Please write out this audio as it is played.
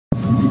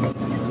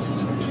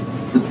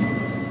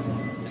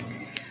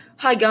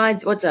Hi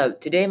guys, what's up?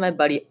 Today my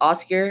buddy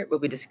Oscar will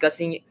be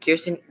discussing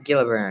Kirsten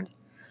Gillibrand.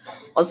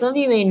 As some of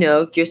you may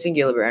know, Kirsten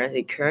Gillibrand is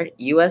a current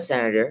U.S.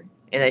 Senator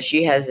and that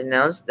she has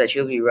announced that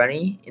she'll be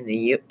running in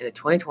the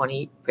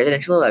 2020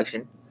 presidential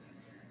election.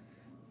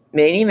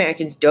 Many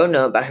Americans don't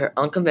know about her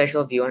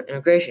unconventional view on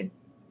immigration.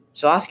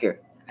 So Oscar,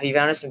 have you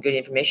found us some good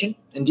information?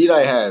 Indeed,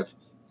 I have.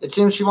 It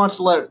seems she wants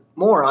to let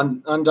more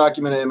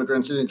undocumented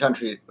immigrants into the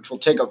country, which will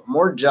take up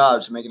more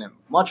jobs, making it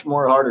much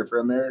more harder for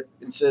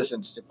American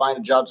citizens to find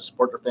a job to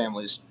support their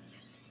families.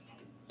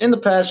 In the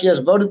past, she has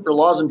voted for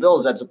laws and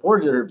bills that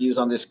supported her views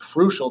on this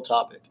crucial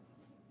topic.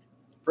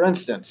 For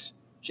instance,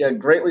 she had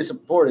greatly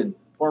supported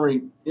former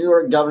New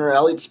York Governor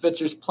Eliot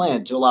Spitzer's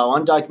plan to allow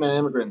undocumented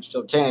immigrants to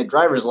obtain a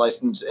driver's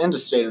license in the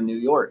state of New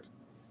York.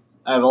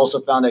 I have also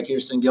found that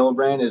Kirsten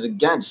Gillibrand is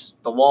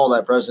against the wall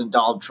that President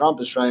Donald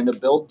Trump is trying to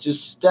build to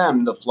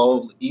stem the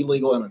flow of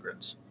illegal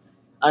immigrants.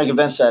 I am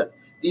convinced that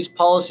these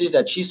policies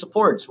that she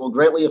supports will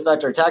greatly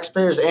affect our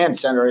taxpayers and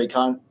send our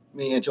economy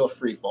into a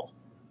freefall.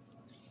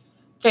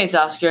 Thanks,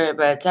 Oscar,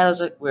 but it sounds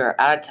like we're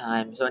out of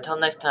time, so until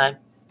next time,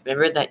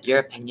 remember that your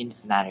opinion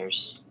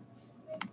matters.